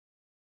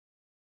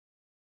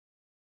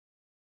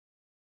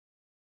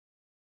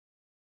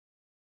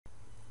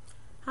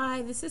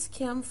Hi, this is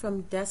Kim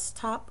from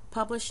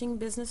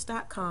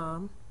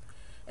DesktopPublishingBusiness.com,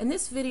 and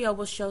this video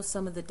will show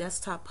some of the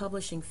desktop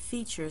publishing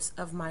features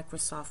of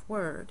Microsoft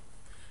Word.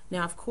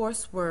 Now, of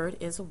course, Word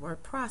is a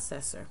word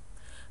processor,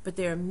 but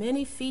there are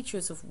many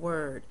features of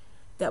Word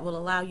that will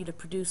allow you to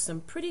produce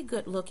some pretty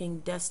good looking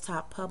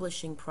desktop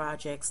publishing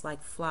projects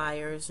like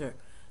flyers or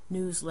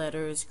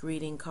newsletters,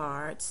 greeting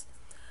cards.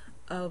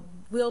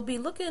 We'll be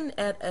looking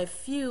at a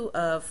few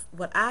of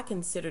what I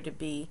consider to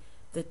be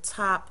the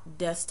top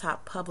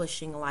desktop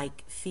publishing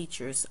like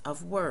features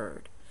of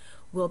Word.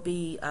 We'll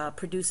be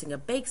producing a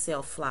bake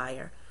sale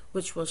flyer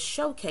which will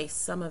showcase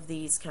some of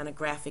these kind of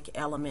graphic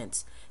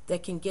elements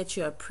that can get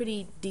you a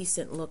pretty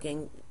decent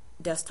looking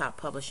desktop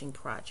publishing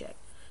project.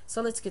 So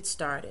let's get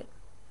started.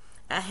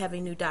 I have a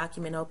new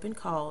document open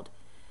called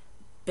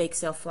Bake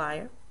Sale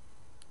Flyer,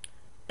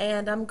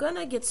 and I'm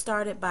gonna get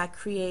started by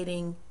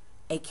creating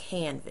a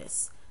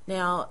canvas.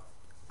 Now,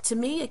 to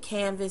me, a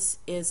canvas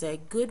is a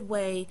good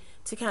way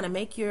to kind of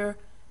make your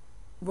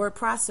word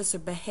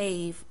processor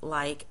behave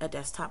like a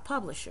desktop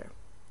publisher.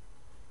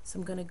 So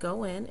I'm going to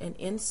go in and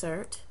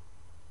insert,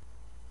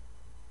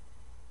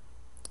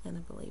 and I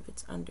believe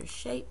it's under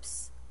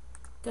shapes.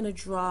 I'm going to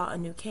draw a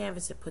new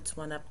canvas. It puts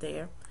one up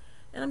there,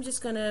 and I'm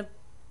just going to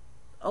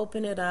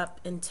open it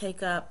up and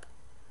take up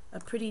a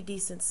pretty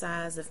decent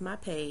size of my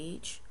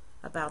page,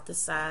 about the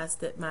size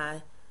that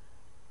my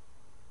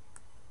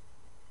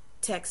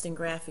text and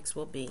graphics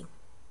will be.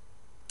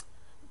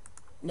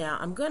 Now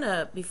I'm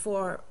gonna,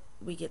 before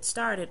we get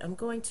started, I'm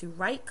going to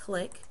right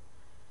click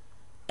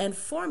and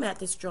format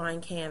this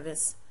drawing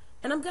canvas,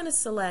 and I'm going to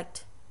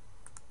select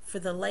for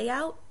the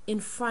layout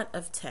in front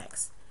of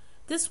text.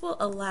 This will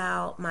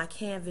allow my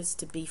canvas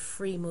to be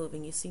free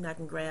moving. You see, I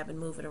can grab and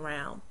move it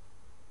around,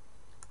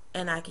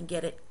 and I can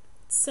get it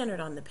centered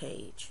on the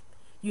page.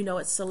 You know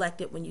it's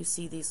selected when you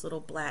see these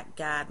little black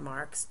guide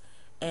marks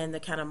and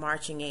the kind of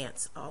marching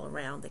ants all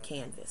around the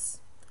canvas.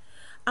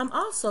 I'm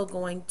also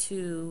going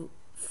to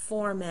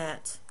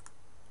format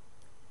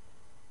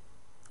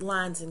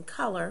lines in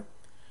color.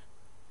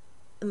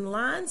 And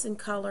lines in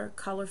color,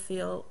 color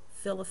fill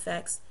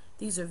effects,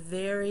 these are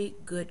very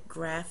good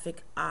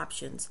graphic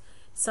options.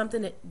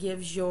 Something that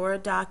gives your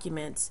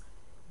documents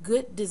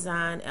good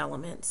design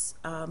elements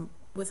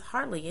with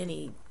hardly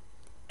any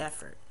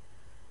effort.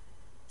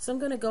 So I'm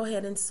going to go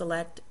ahead and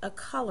select a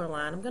color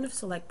line. I'm going to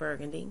select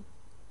burgundy.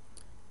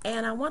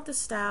 And I want the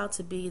style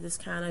to be this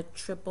kind of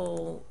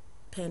triple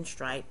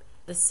pinstripe,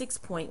 the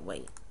 6-point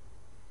weight.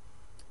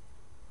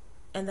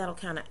 And that'll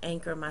kind of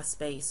anchor my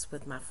space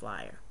with my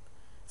flyer.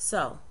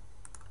 So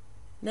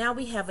now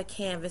we have a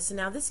canvas, and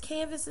now this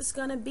canvas is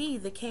going to be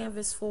the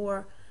canvas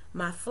for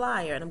my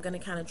flyer, and I'm going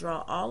to kind of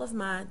draw all of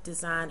my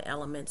design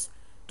elements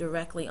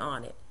directly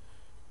on it,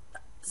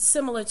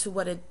 similar to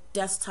what a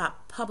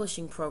desktop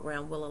publishing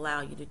program will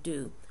allow you to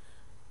do.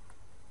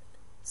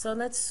 So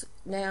let's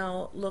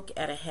now look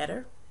at a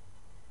header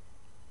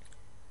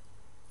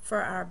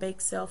for our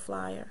bake sale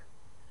flyer.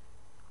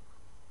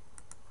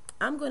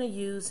 I'm going to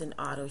use an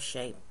auto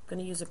shape. I'm going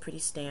to use a pretty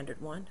standard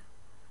one,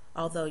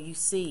 although you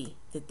see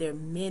that there are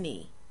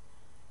many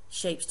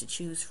shapes to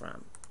choose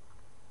from.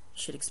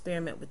 You should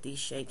experiment with these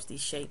shapes. These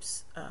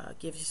shapes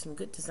give you some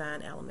good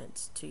design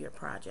elements to your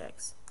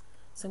projects.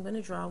 So I'm going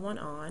to draw one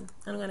on, and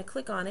I'm going to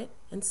click on it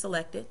and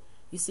select it.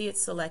 You see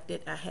it's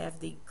selected. I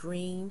have the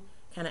green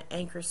kind of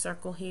anchor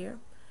circle here.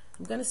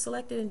 I'm going to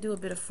select it and do a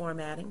bit of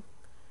formatting.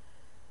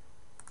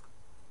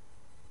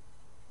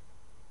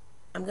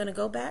 I'm going to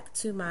go back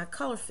to my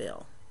color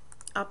fill.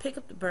 I'll pick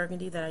up the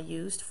burgundy that I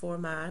used for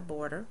my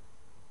border,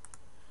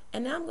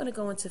 and now I'm going to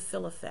go into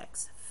fill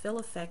effects. Fill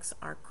effects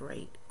are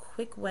great,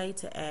 quick way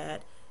to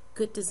add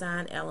good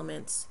design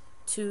elements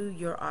to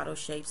your auto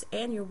shapes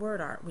and your word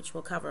art, which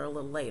we'll cover a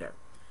little later.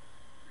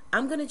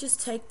 I'm going to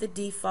just take the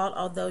default,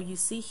 although you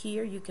see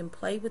here you can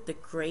play with the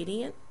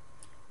gradient,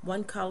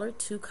 one color,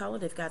 two color.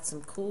 They've got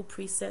some cool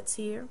presets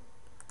here.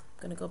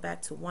 I'm going to go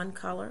back to one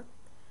color,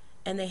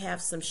 and they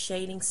have some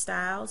shading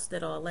styles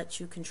that'll let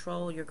you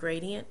control your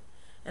gradient.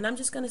 And I'm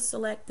just going to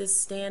select this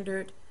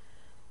standard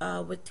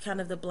with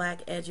kind of the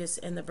black edges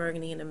and the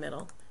burgundy in the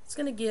middle. It's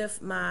going to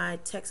give my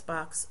text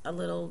box a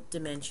little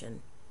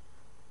dimension,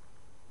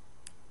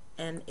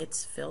 and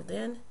it's filled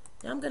in.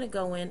 Now I'm going to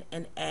go in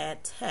and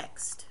add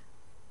text.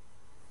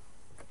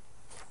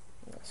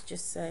 Let's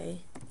just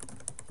say,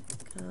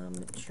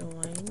 come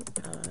join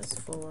us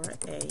for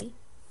a.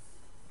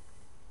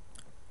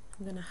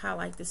 I'm going to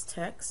highlight this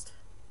text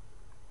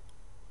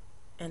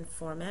and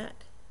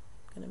format.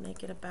 I'm going to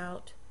make it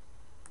about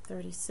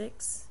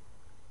 36,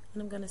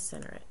 and I'm going to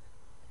center it.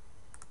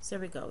 So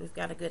there we go. We've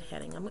got a good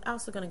heading. I'm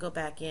also going to go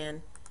back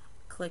in,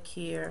 click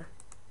here,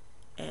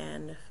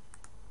 and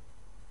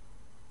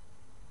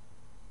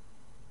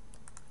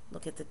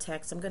look at the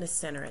text. I'm going to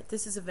center it.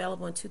 This is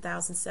available in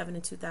 2007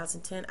 and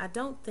 2010. I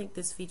don't think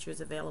this feature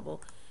is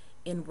available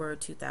in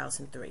Word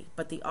 2003,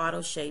 but the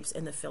auto shapes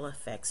and the fill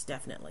effects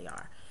definitely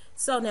are.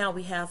 So now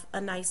we have a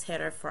nice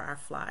header for our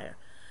flyer.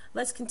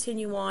 Let's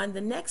continue on.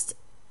 The next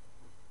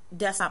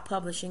desktop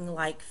publishing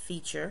like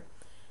feature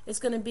is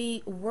going to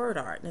be word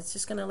art, and it's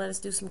just going to let us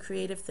do some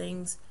creative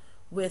things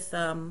with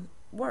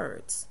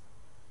words.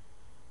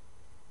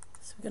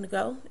 So we're going to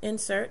go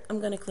insert. I'm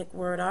going to click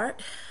word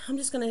art. I'm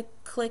just going to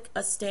click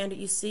a standard.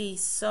 You see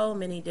so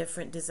many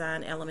different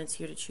design elements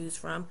here to choose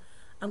from.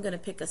 I'm going to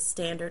pick a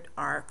standard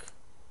arc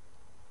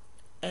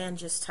and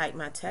just type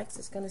my text.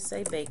 It's going to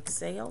say bake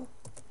sale,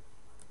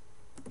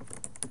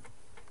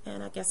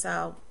 and I guess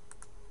I'll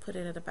put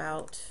it at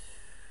about,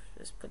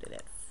 just put it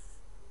at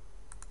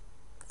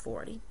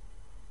 40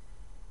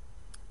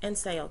 and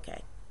say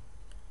OK,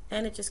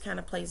 and it just kind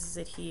of places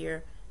it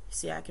here. You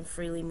see I can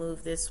freely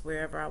move this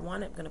wherever I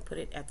want it. I'm going to put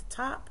it at the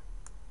top,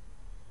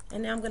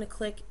 and now I'm going to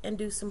click and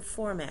do some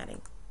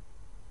formatting.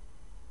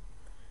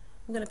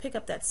 I'm going to pick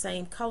up that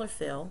same color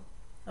fill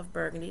of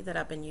burgundy that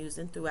I've been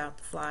using throughout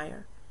the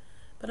flyer,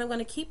 but I'm going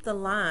to keep the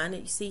line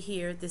that you see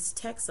here. This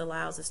text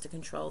allows us to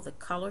control the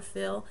color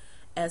fill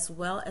as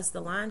well as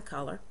the line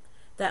color.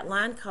 That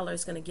line color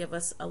is going to give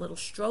us a little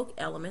stroke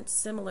element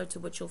similar to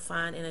what you'll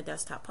find in a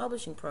desktop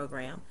publishing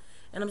program,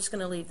 and I'm just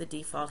going to leave the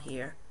default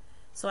here.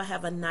 So I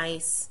have a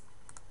nice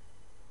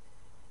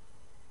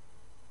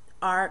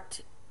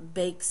arced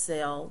bake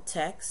sale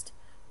text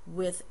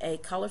with a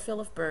color fill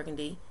of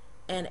burgundy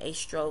and a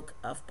stroke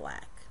of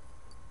black.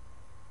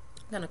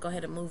 I'm going to go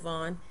ahead and move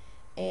on,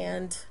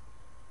 and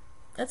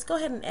let's go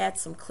ahead and add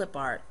some clip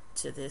art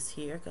to this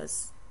here,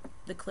 because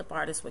the clip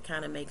art is what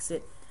kind of makes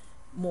it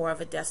more of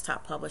a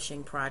desktop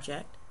publishing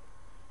project.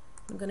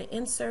 I'm going to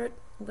insert,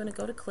 I'm going to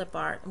go to clip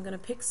art, I'm going to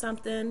pick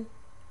something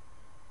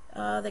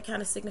that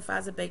kind of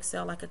signifies a bake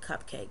sale, like a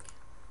cupcake.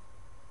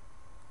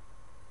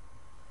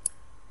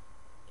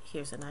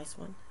 Here's a nice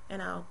one,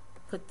 and I'll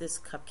put this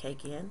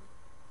cupcake in.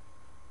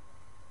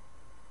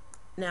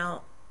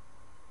 Now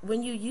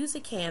when you use a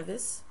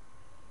canvas,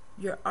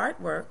 your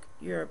artwork,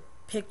 your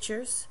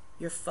pictures,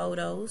 your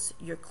photos,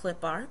 your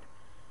clip art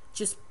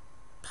just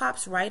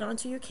pops right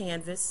onto your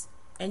canvas,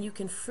 and you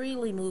can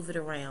freely move it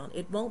around.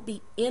 It won't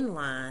be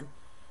inline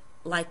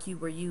like you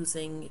were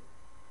using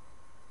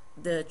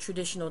the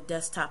traditional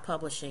desktop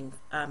publishing,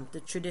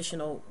 the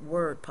traditional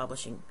word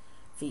publishing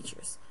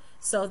features.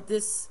 So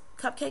this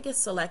cupcake is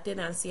selected,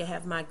 and I see I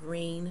have my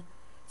green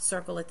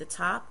circle at the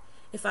top.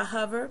 If I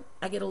hover,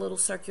 I get a little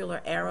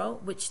circular arrow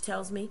which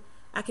tells me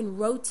I can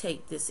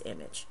rotate this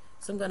image.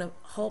 So I'm going to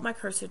hold my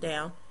cursor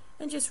down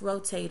and just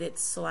rotate it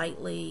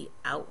slightly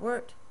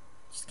outward,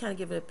 just kind of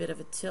give it a bit of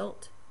a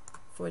tilt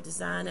for a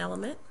design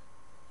element.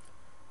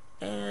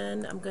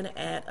 And I'm going to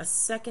add a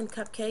second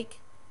cupcake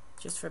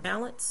just for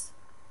balance.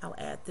 I'll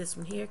add this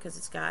one here because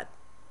it's got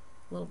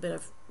a little bit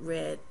of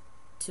red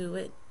to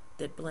it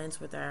that blends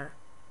with our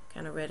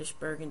kind of reddish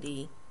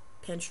burgundy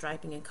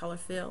pinstriping and color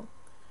fill.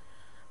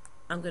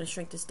 I'm going to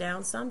shrink this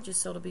down some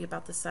just so it'll be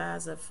about the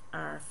size of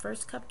our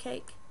first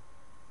cupcake,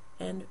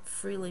 and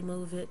freely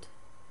move it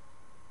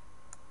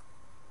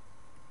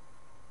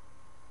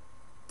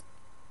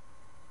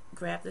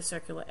grab the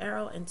circular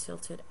arrow and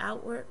tilt it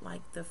outward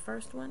like the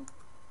first one.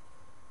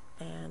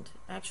 And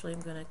actually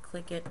I'm going to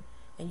click it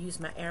and use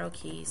my arrow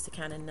keys to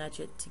kind of nudge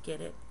it to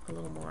get it a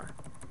little more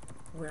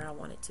where I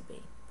want it to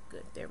be.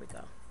 Good, there we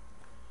go.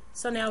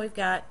 So now we've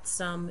got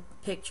some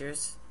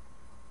pictures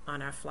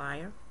on our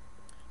flyer.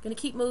 I'm going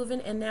to keep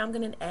moving, and now I'm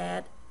going to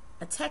add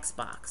a text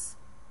box.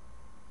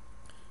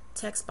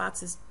 Text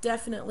box is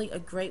definitely a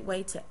great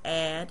way to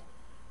add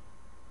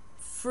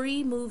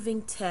free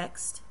moving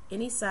text,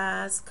 any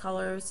size,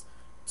 colors,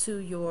 to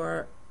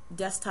your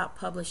desktop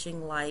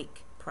publishing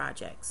like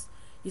projects.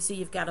 You see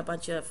you've got a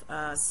bunch of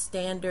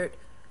standard,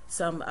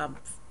 some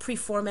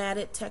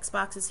pre-formatted text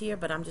boxes here,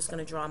 but I'm just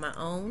going to draw my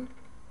own.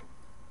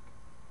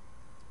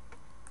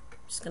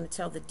 Just going to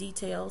tell the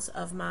details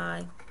of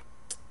my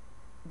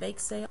bake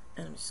sale,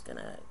 and I'm just going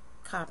to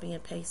copy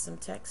and paste some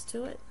text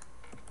to it.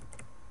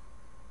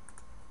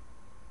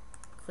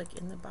 Click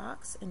in the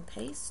box and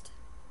paste.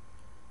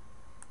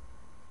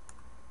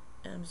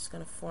 And I'm just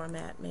going to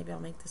format, maybe I'll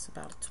make this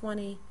about a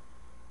 20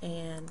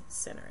 and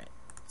center it.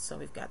 So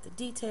we've got the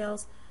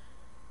details.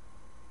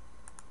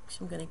 So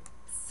I'm going to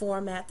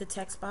format the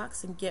text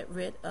box and get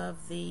rid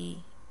of the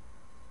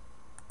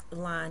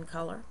line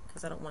color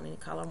because I don't want any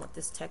color. I want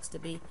this text to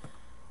be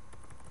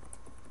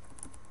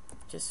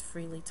just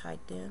freely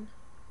typed in.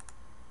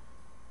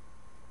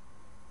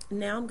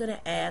 Now I'm going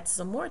to add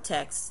some more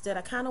text that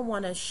I kind of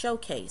want to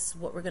showcase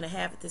what we're going to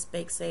have at this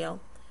bake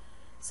sale.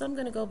 So I'm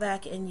going to go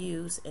back and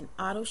use an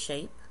auto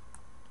shape.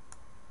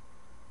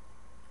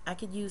 I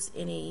could use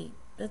any,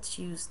 let's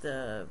use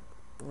the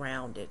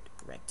rounded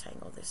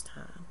rectangle this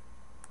time.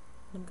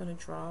 I'm going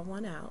to draw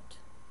one out.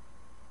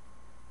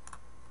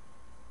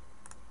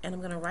 And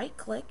I'm going to right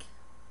click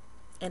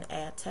and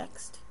add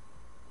text.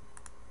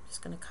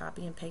 Just going to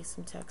copy and paste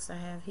some text I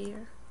have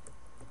here.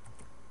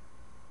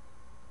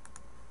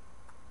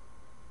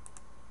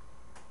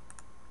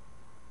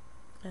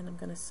 And I'm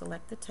going to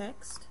select the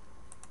text,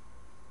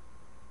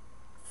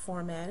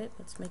 format it,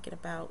 let's make it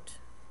about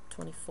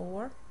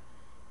 24,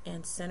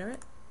 and center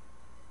it.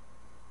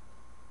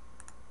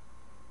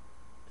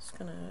 Just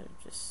going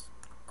to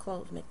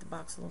close, make the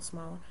box a little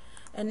smaller.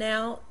 And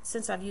now,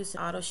 since I've used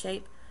an auto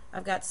shape,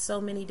 I've got so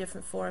many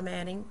different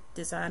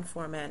design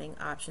formatting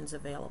options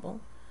available.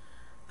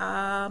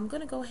 I'm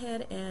going to go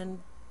ahead and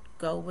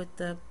go with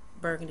the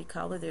burgundy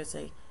color. There's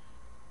a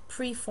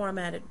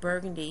pre-formatted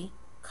burgundy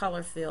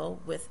color fill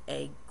with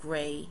a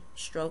gray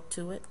stroke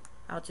to it.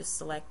 I'll just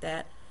select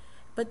that.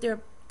 But there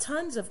are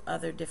tons of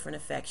other different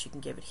effects you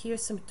can give it.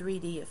 Here's some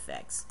 3D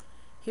effects.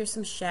 Here's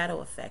some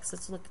shadow effects.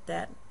 Let's look at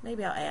that.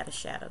 Maybe I'll add a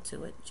shadow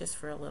to it just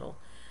for a little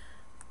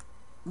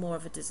more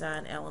of a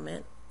design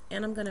element.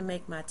 And I'm going to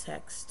make my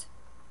text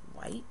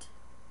white.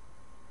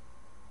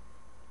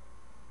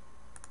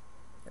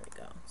 There we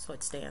go. So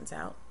it stands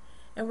out.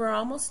 And we're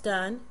almost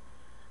done.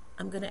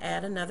 I'm going to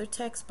add another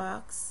text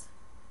box.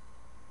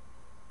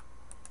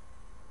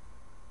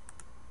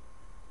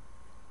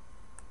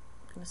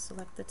 I'm going to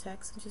select the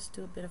text and just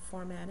do a bit of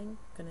formatting.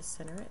 I'm going to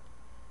center it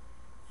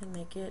and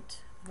make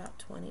it about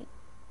 20.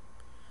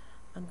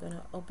 I'm going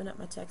to open up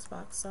my text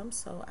box some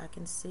so I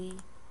can see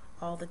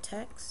all the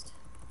text.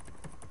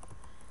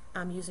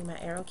 I'm using my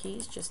arrow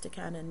keys just to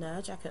kind of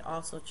nudge. I could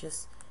also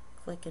just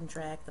click and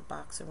drag the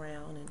box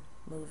around and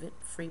move it,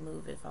 free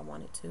move it if I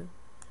wanted to.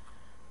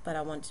 But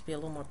I want it to be a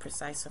little more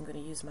precise, so I'm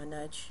going to use my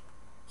nudge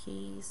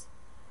keys.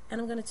 And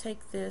I'm going to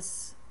take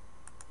this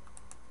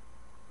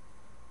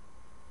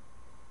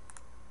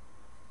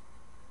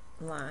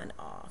line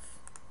off.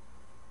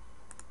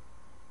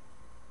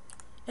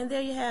 And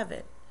there you have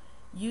it.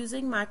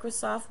 Using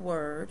Microsoft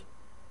Word,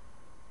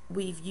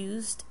 we've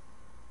used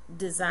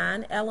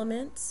design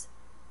elements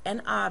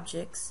and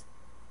objects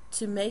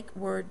to make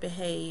Word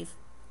behave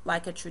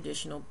like a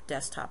traditional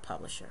desktop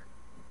publisher.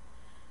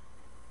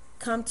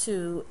 Come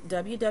to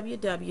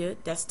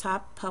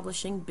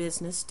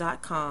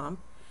www.desktoppublishingbusiness.com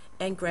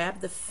and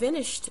grab the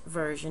finished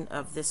version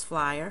of this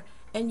flyer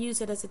and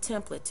use it as a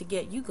template to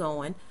get you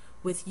going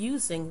with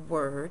using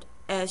Word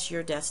as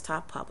your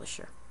desktop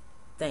publisher.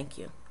 Thank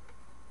you.